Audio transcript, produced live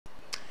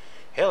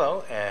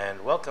Hello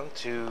and welcome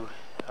to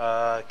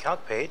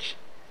Calc Page,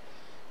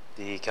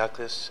 the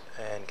Calculus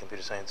and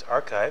Computer Science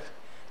Archive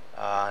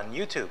on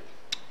YouTube.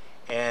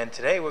 And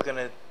today we're going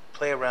to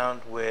play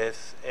around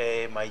with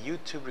my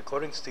YouTube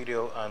recording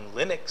studio on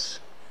Linux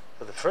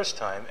for the first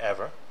time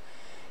ever,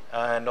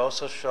 and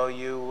also show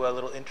you a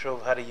little intro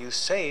of how to use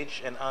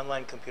Sage, an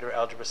online computer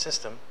algebra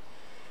system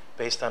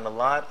based on a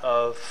lot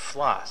of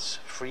FLOSS,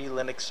 free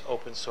Linux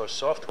open source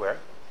software.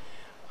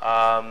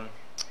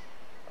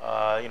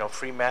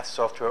 Free math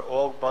software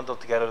all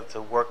bundled together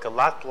to work a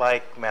lot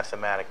like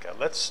Mathematica.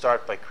 Let's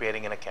start by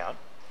creating an account.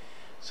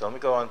 So let me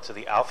go on to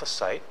the Alpha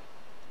site.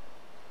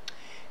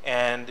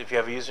 And if you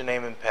have a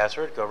username and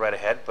password, go right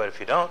ahead. But if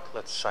you don't,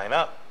 let's sign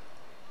up.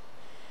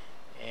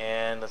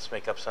 And let's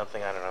make up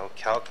something, I don't know,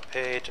 Calc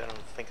Page. I don't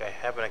think I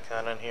have an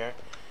account on here.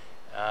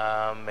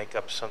 Make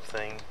up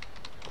something.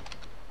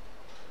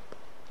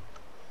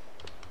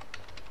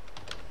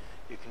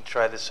 You can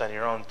try this on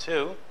your own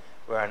too.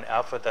 We're on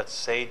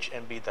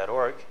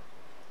alpha.sagenb.org.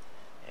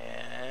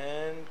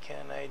 And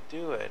can I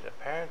do it?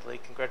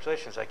 Apparently,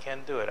 congratulations, I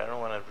can do it. I don't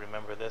want to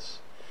remember this.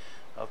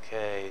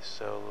 Okay,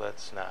 so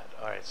let's not.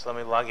 Alright, so let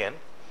me log in.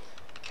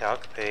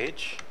 Calc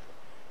Page.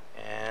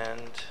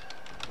 And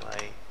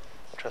my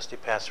trusty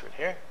password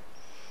here.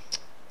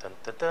 Dun,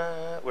 dun,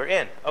 dun. We're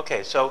in.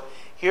 Okay, so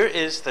here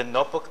is the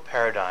notebook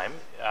paradigm.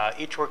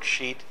 Each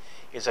worksheet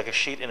is like a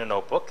sheet in a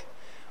notebook,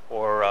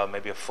 or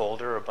maybe a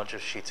folder or a bunch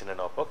of sheets in a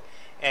notebook.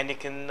 And you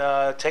can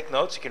take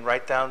notes. You can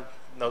write down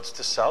notes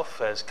to self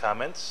as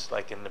comments,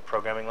 like in the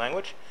programming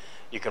language.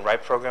 You can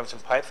write programs in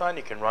Python.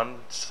 You can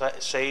run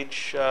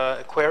Sage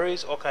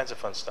queries, all kinds of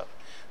fun stuff.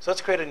 So let's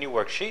create a new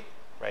worksheet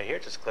right here.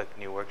 Just click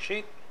New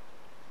Worksheet.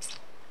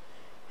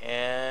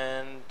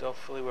 And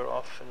hopefully we're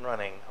off and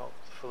running.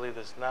 Hopefully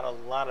there's not a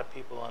lot of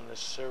people on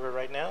this server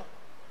right now,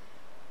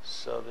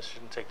 so this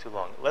shouldn't take too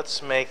long.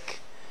 Let's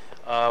make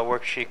a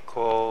worksheet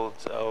called,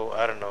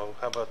 I don't know,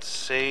 how about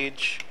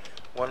Sage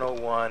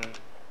 101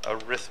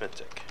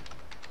 Arithmetic.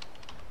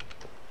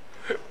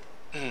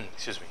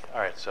 Excuse me. All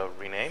right, so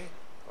rename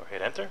or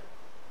hit enter.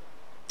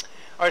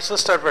 All right, so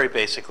let's start very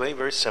basically,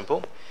 very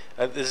simple.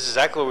 This is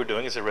exactly what we're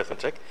doing, is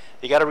arithmetic.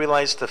 You got to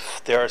realize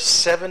there are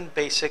 7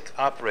 basic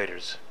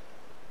operators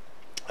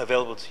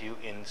available to you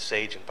in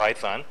Sage and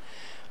Python.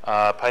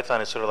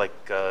 Python is sort of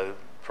like a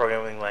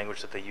programming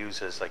language that they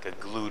use as like a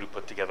glue to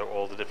put together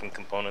all the different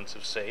components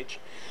of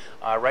Sage.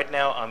 Right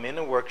now I'm in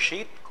a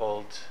worksheet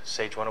called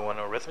Sage 101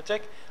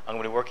 Arithmetic. I'm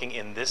going to be working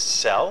in this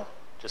cell.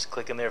 Just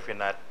click in there if you're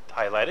not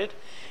highlighted.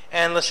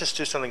 And let's just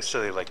do something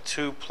silly like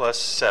 2 plus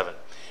 7.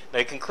 Now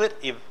you can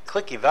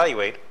click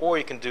Evaluate, or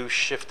you can do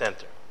Shift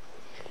Enter.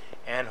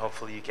 And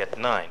hopefully you get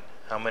 9.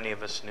 How many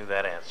of us knew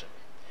that answer?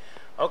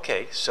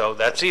 Okay, so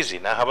that's easy.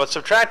 Now how about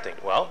subtracting?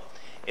 Well,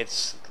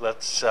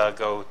 let's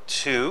go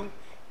 2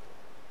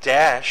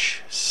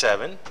 dash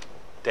 7,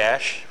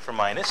 dash for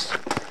minus.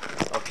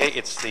 Okay,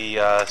 it's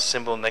the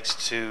symbol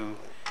next to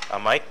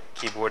my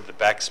keyboard, the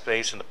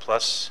backspace and the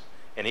plus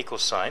and equal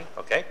sign.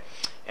 Okay,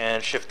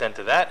 and shift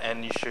enter that,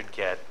 and you should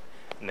get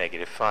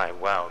 -5.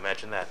 Wow,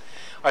 imagine that.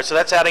 All right, so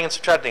that's adding and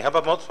subtracting. How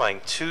about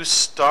multiplying? 2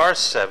 star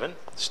 7,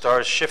 star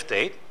is shift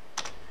 8.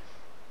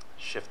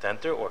 Shift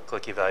enter or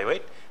click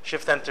evaluate.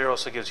 Shift enter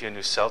also gives you a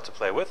new cell to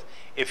play with.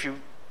 If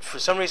you for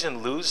some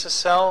reason lose a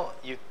cell,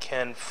 you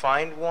can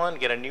find one,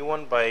 get a new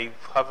one by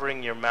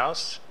hovering your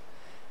mouse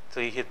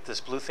till you hit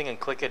this blue thing and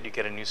click it, you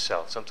get a new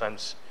cell.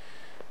 Sometimes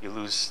you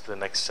lose the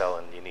next cell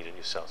and you need a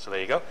new cell. So there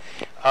you go.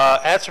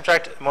 Add,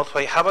 subtract,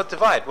 multiply. How about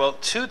divide? Well,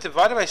 2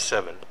 divided by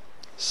 7,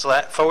 /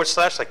 like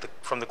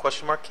from the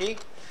question mark key,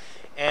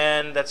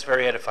 and that's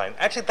very edifying.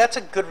 Actually, that's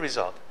a good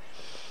result,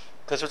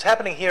 because what's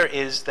happening here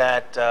is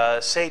that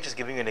Sage is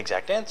giving you an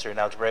exact answer in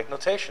algebraic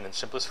notation in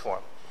simplest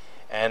form.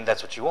 And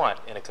that's what you want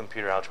in a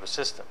computer algebra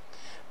system.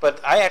 But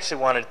I actually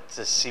wanted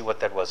to see what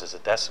that was as a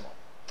decimal.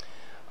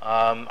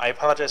 I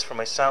apologize for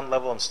my sound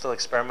level. I'm still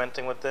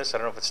experimenting with this. I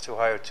don't know if it's too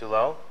high or too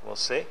low. We'll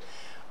see.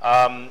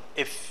 By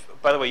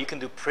the way, you can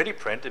do pretty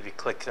print if you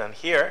click on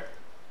here,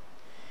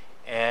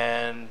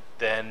 and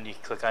then you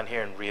click on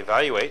here and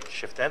reevaluate,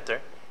 shift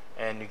enter,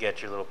 and you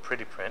get your little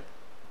pretty print.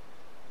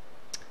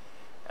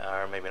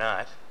 Or maybe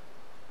not.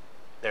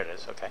 There it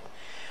is. Okay.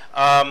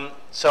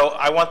 So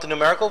I want the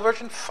numerical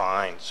version.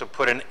 Fine. So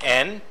put an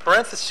n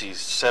parentheses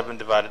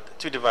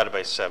 2 divided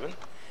by 7.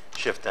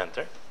 Shift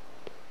enter.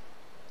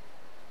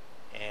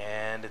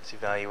 And it's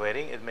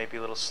evaluating. It may be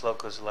a little slow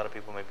because a lot of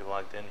people may be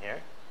logged in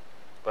here.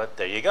 But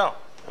there you go.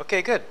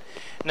 Okay, good.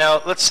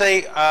 Now let's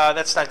say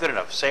that's not good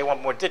enough. Say I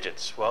want more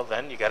digits. Well,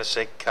 then you got to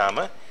say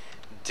comma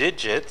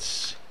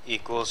digits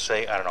equals,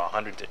 say, I don't know,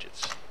 100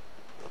 digits.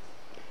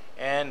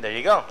 And there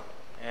you go.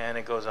 And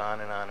it goes on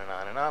and on and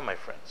on and on, my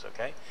friends,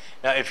 okay?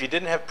 Now, if you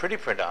didn't have pretty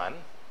print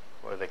on,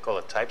 or they call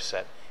it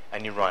typeset,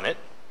 and you run it,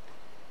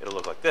 it'll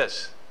look like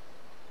this.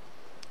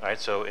 All right,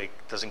 so it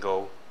doesn't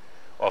go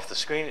off the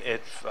screen.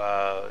 It,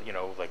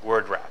 like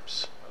word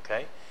wraps,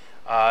 okay?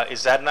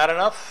 Is that not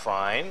enough?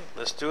 Fine.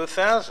 Let's do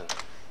 1,000.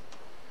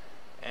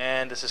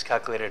 And this is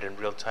calculated in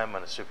real time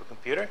on a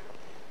supercomputer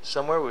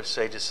somewhere where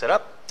Sage is set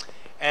up.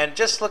 And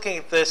just looking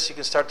at this, you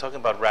can start talking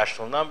about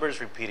rational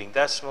numbers, repeating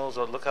decimals.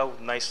 Oh, look how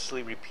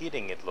nicely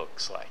repeating it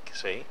looks like,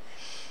 see?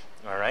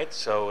 All right,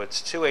 so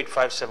it's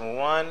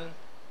 28571,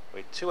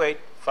 wait,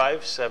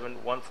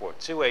 285714,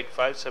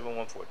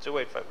 285714,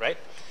 285, right?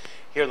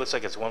 Here it looks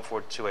like it's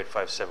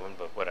 142857,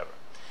 but whatever.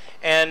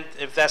 And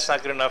if that's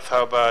not good enough,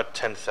 how about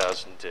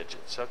 10,000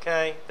 digits?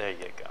 Okay, there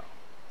you go.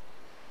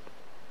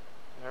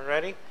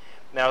 Alrighty.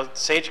 Now,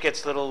 Sage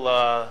gets a little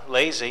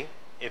lazy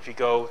if you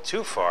go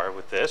too far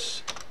with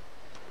this.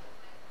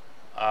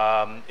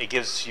 It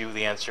gives you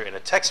the answer in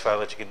a text file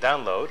that you can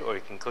download, or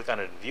you can click on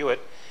it and view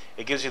it.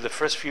 It gives you the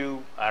first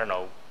few, I don't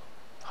know,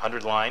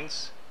 100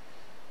 lines,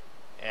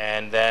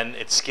 and then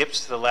it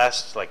skips to the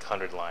last like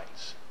 100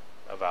 lines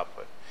of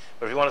output.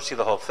 But if you want to see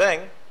the whole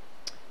thing,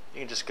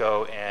 you can just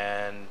go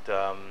and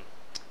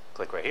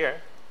click right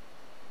here,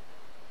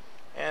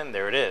 and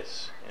there it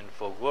is in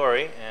full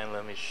glory. And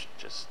let me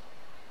just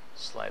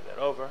slide that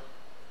over,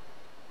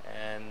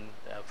 and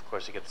of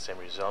course you get the same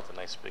result, a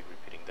nice big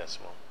repeating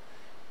decimal,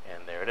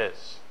 and there it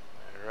is.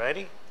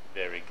 Alrighty,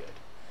 very good.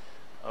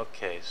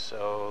 Okay,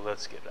 so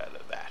let's get out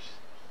of that.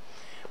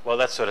 Well,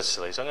 that's sort of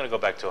silly, so I'm going to go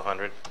back to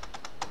 100.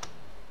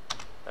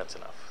 That's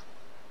enough.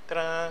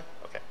 Ta-da!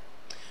 Okay,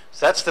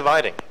 so that's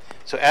dividing.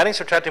 So adding,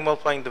 subtracting,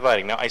 multiplying,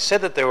 dividing. Now, I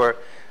said that there were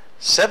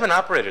 7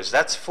 operators.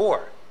 That's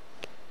 4.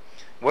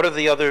 What are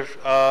the other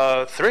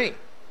 3?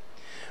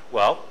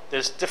 Well,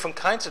 there's different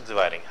kinds of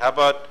dividing. How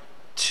about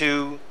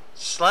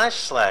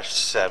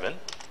 2//7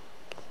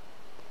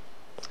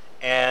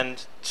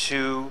 and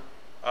 2,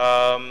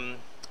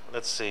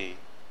 let's see,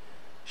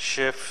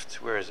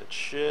 shift, where is it?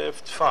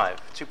 Shift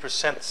 5,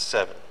 2%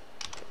 7.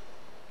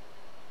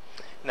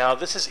 Now,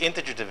 this is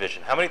integer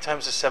division. How many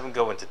times does 7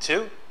 go into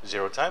 2?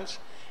 0 times.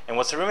 And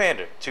what's the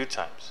remainder? 2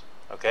 times.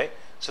 Okay?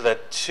 So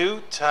that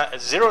 0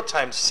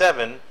 times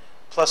 7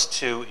 plus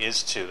 2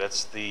 is 2.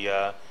 That's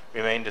the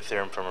remainder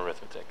theorem from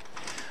arithmetic.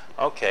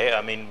 Okay,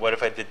 I mean, what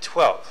if I did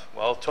 12?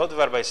 Well, 12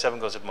 divided by 7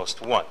 goes at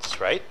most once,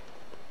 right?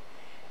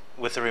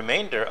 With a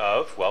remainder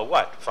of, well,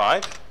 what?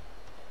 5?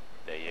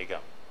 There you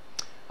go.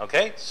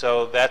 Okay,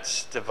 so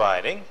that's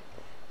dividing.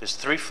 There's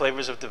 3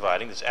 flavors of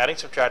dividing. There's adding,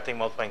 subtracting,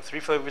 multiplying,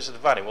 3 flavors of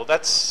dividing. Well,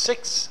 that's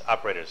 6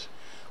 operators.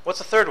 What's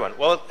the third one?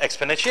 Well,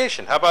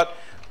 exponentiation. How about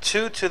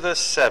 2 to the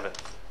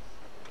 7th?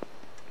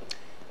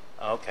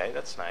 Okay,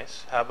 that's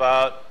nice. How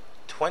about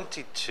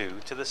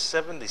 22 to the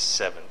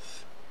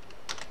 77th?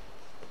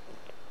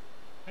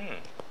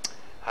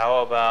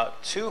 How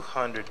about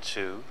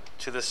 202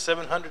 to the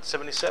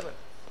 777th?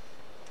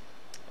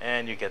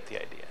 And you get the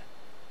idea.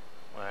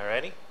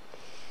 Alrighty.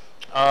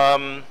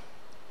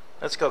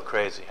 Let's go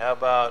crazy. How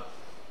about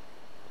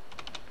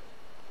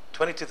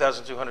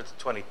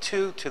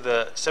 22,222 to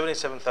the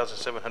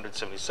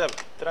 77,777?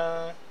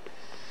 Ta-da!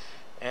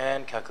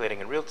 And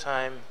calculating in real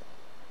time,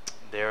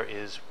 there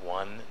is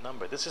one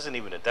number. This isn't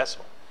even a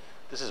decimal.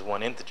 This is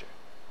one integer.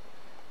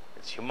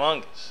 It's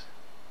humongous.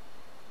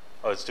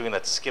 Oh, it's doing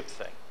that skip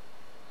thing.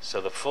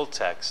 So the full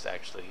text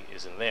actually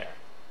isn't there.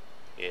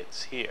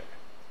 It's here.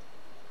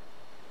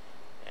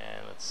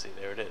 And let's see,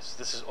 there it is.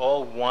 This is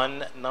all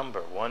one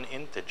number, one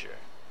integer.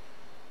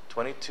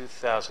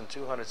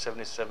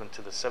 22,277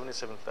 to the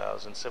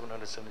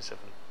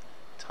 77,777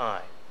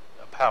 time,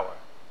 power,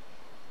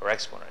 or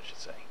exponent, I should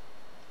say.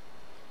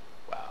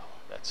 Wow,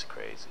 that's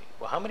crazy.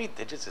 Well, how many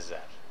digits is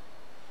that?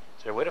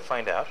 Is there a way to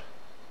find out?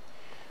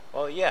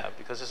 Well, yeah,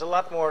 because there's a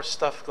lot more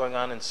stuff going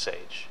on in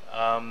Sage.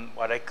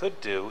 What I could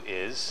do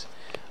is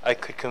I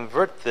could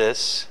convert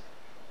this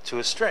to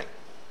a string.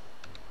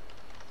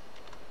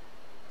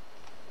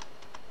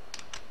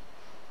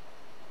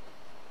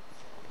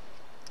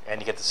 And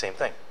you get the same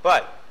thing.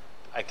 But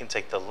I can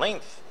take the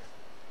length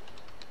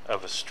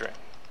of a string.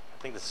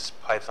 I think this is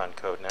Python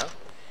code now.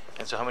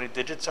 And so how many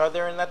digits are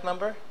there in that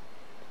number?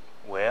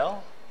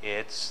 Well,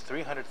 it's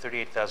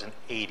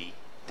 338,080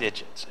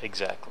 digits,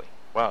 exactly.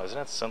 Wow, isn't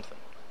that something?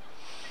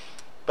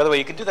 By the way,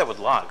 you can do that with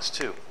logs,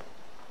 too.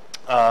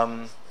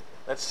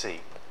 Let's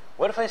see.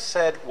 What if I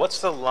said, what's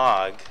the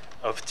log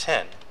of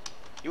 10?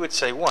 You would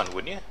say 1,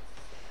 wouldn't you?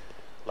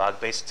 Log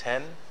base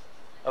 10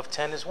 of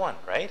 10 is 1,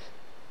 right?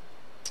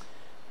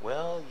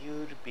 Well,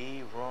 you'd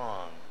be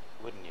wrong,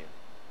 wouldn't you?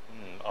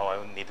 Oh,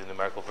 I need the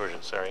numerical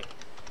version, sorry.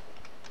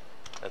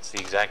 That's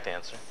the exact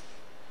answer.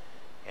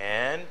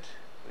 And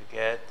we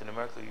get the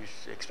numerical, you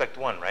should expect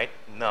 1, right?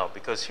 No,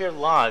 because here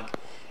log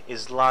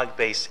is log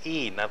base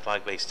e, not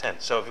log base 10.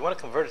 So if you want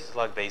to convert it to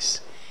log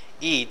base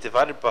e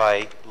divided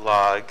by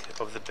log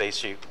of the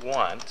base you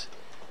want,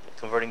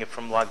 converting it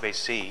from log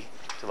base e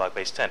to log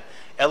base 10.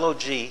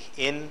 Log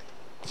in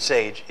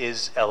Sage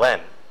is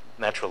ln,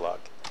 natural log.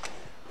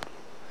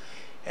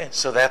 And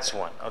so that's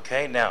 1.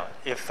 Okay, now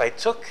if I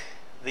took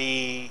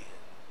the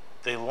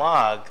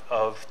log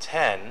of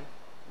 10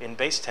 in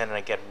base 10 and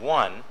I get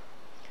 1,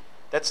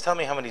 that's telling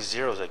me how many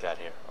zeros I got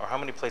here, or how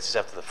many places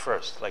after the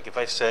first. Like if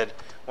I said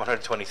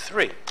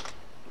 123,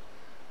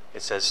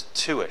 it says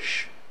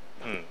 2-ish.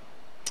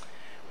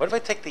 What if I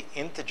take the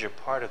integer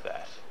part of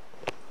that?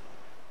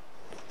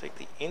 Take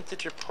the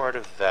integer part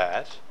of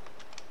that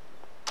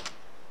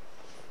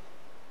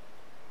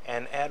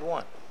and add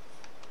 1.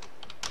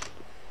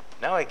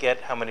 Now I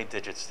get how many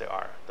digits there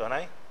are, don't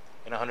I?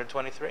 In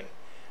 123?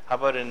 How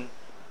about in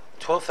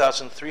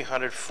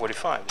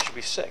 12,345? There should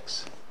be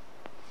 6.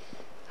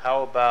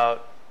 How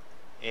about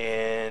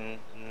in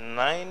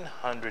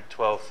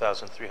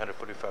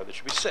 912,345? There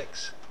should be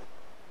 6.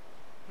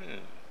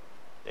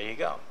 There you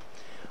go.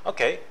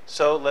 Okay,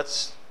 so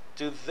let's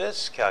do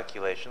this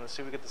calculation. Let's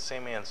see if we get the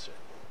same answer.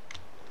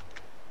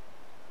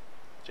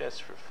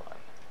 Just for fun.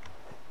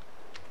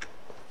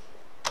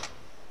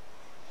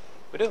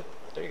 We do.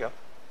 There you go.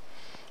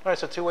 All right,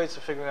 so 2 ways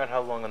of figuring out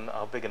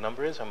how big a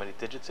number is, how many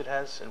digits it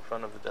has in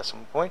front of the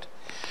decimal point.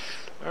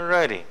 All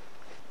righty.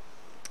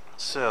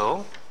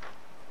 So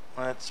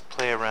let's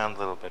play around a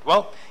little bit.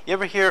 Well, you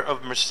ever hear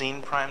of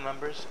Mersenne prime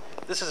numbers?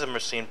 This is a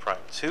Mersenne prime,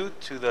 2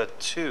 to the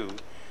 2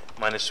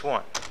 minus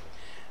 1.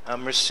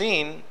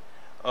 Mersenne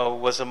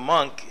was a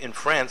monk in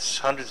France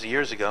hundreds of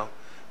years ago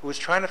who was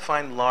trying to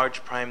find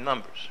large prime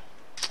numbers.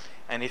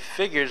 And he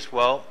figures,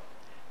 well,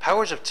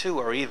 powers of 2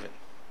 are even.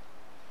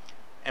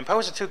 And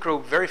powers of 2 grow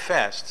very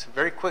fast,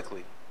 very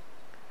quickly,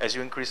 as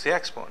you increase the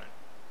exponent.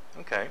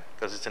 Okay,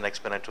 because it's an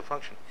exponential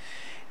function.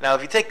 Now,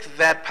 if you take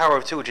that power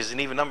of 2, which is an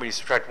even number, you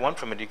subtract 1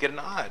 from it, you get an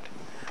odd.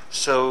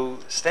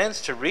 So,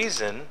 stands to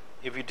reason,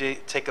 if you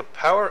take a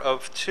power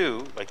of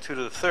 2, like 2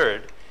 to the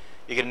third,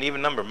 you get an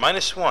even number.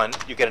 Minus 1,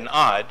 you get an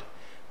odd.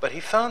 But he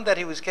found that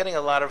he was getting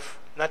a lot of,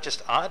 not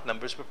just odd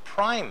numbers, but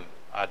prime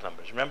odd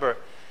numbers. Remember,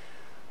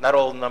 not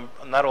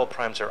all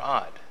primes are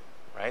odd,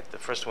 right? The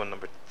first one,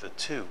 the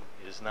 2,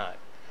 is not.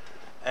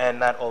 And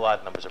not all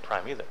odd numbers are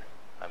prime either.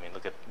 I mean,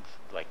 look at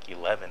like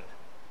 11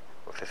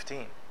 or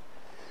 15.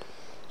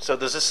 So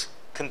does this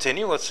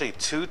continue? Let's see,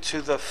 2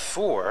 to the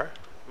 4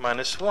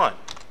 minus 1.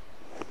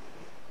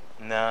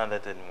 No,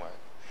 that didn't work.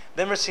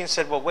 Then Mersenne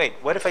said, well, wait,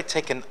 what if I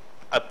take a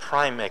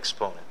prime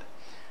exponent?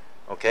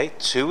 Okay,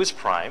 2 is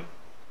prime,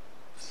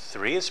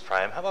 3 is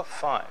prime, how about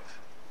 5?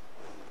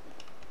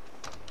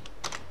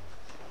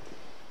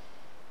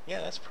 Yeah,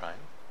 that's prime.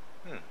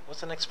 What's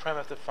the next prime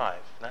after 5?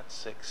 Not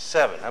 6,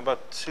 7. How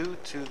about 2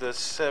 to the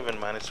 7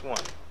 minus 1?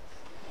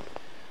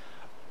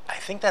 I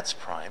think that's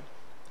prime.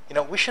 You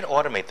know, we should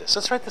automate this.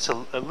 Let's write this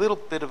a little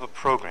bit of a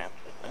program.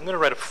 I'm going to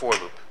write a for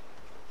loop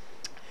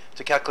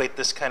to calculate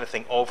this kind of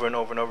thing over and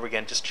over and over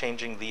again, just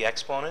changing the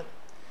exponent.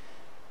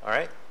 All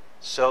right?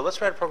 So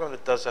let's write a program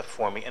that does that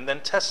for me and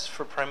then tests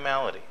for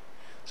primality.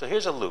 So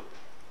here's a loop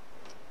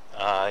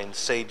in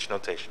Sage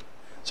notation.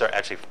 Sorry,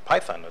 actually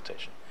Python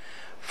notation.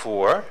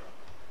 For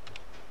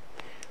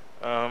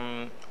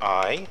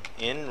I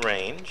in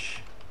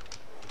range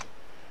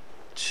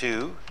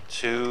 2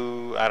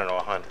 to, I don't know,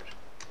 100.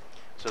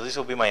 So these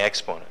will be my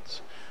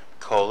exponents.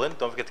 Colon,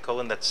 don't forget the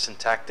colon, that's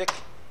syntactic.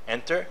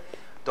 Enter.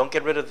 Don't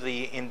get rid of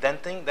the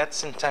indenting, that's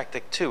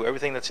syntactic too.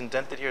 Everything that's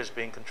indented here is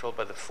being controlled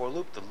by the for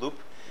loop. The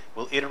loop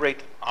will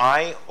iterate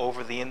I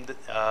over the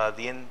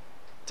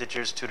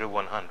integers 2 to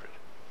 100.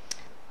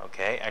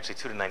 Okay, actually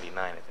 2 to 99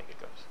 I think it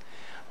goes.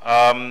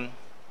 All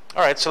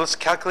right, so let's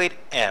calculate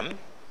M.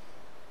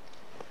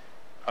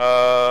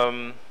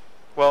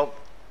 Well,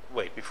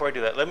 wait, before I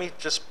do that, let me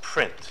just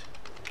print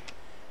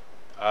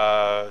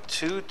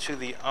 2 to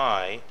the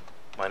I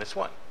minus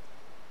 1.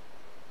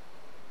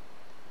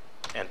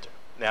 Enter.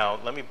 Now,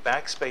 let me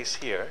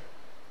backspace here.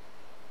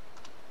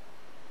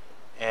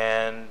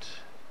 And,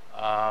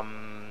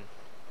 well,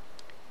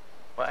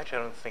 actually,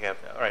 I don't think I have,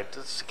 all right,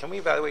 can we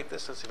evaluate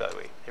this? Let's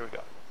evaluate. Here we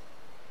go.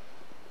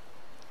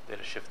 Did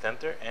a shift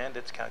enter, and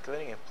it's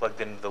calculating. It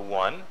plugged in the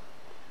 1.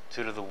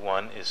 2 to the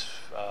 1 is,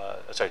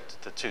 sorry,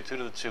 the 2. 2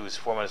 to the 2 is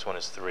 4 minus 1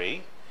 is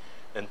 3.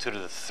 Then 2 to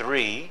the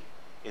 3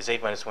 is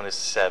 8 minus 1 is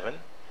 7.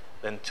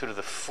 Then 2 to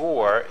the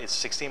 4 is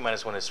 16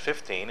 minus 1 is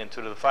 15. And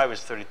 2 to the 5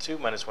 is 32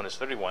 minus 1 is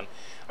 31.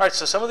 All right,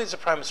 so some of these are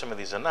prime and some of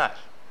these are not.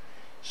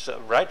 So,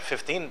 right,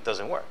 15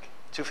 doesn't work.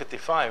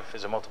 255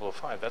 is a multiple of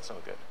 5. That's no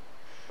good.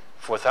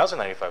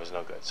 4095 is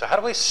no good. So how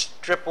do I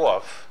strip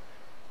off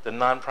the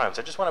non-primes?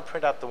 I just want to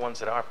print out the ones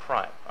that are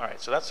prime. All right,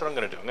 so that's what I'm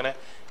going to do. I'm going to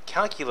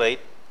calculate,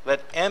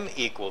 let M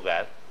equal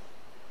that,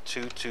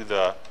 2 to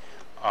the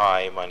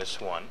I minus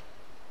 1.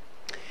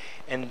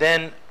 And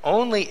then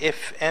only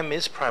if M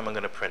is prime, I'm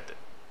going to print it.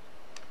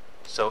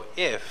 So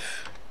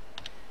if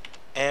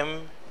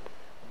M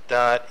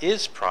dot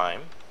is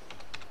prime,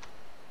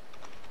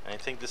 I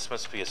think this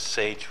must be a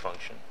Sage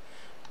function,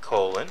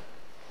 colon,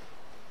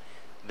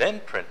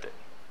 then print it.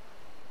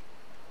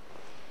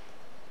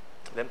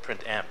 Then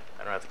print M.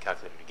 I don't have to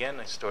calculate it again.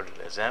 I stored it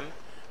as M.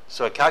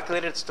 So I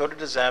calculated it, stored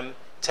it as M,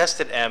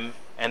 tested M,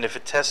 and if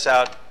it tests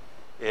out,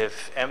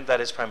 if M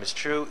dot is prime is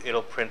true,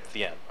 it'll print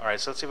the M. All right,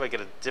 so let's see if I get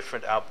a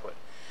different output.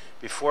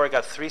 Before I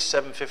got 3,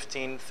 7,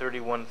 15,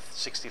 31,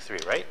 63,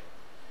 right?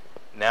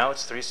 Now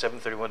it's 3, 7,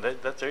 31.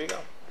 There you go.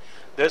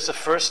 There's the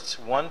first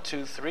 1,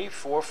 2, 3,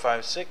 4,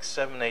 5, 6,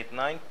 7, 8,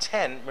 9,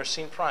 10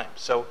 Mersenne primes.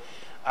 So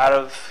out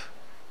of,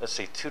 let's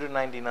see, 2 to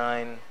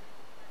 99,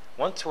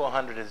 1 to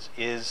 100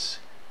 is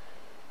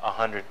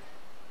 100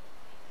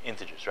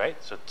 integers, right?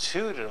 So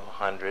 2 to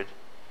 100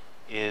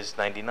 is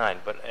 99.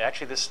 But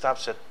actually this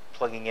stops at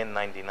plugging in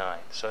 99.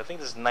 So I think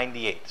this is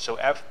 98. So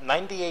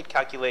 98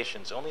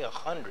 calculations, only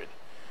 100.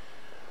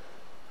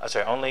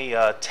 Only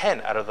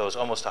 10 out of those,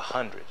 almost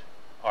 100,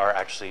 are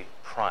actually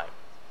prime,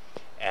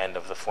 and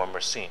of the form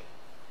Mersenne.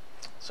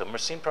 So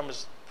Mersenne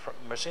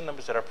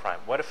numbers that are prime.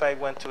 What if I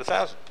went to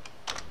 1,000?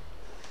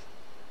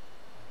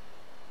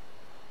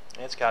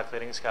 It's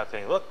calculating, it's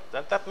calculating. Look,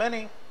 not that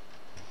many.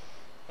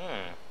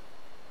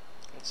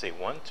 Let's see,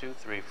 1, 2,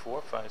 3,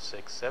 4, 5,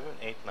 6, 7,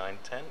 8, 9,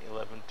 10,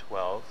 11,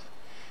 12.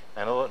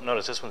 And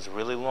notice this one's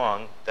really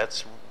long.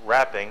 That's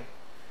wrapping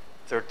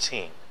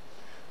 13.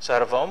 So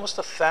out of almost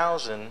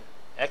 1,000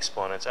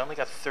 exponents, I only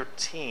got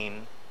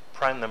 13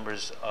 prime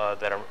numbers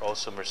that are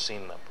also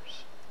Mersenne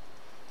numbers.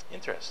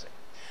 Interesting.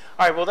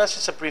 All right, well, that's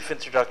just a brief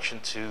introduction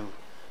to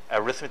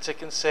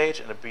arithmetic in Sage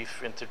and a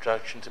brief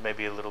introduction to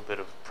maybe a little bit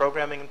of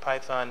programming in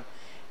Python,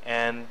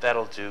 and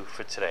that'll do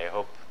for today. I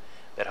hope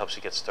that helps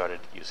you get started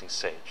using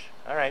Sage.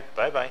 All right,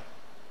 bye-bye.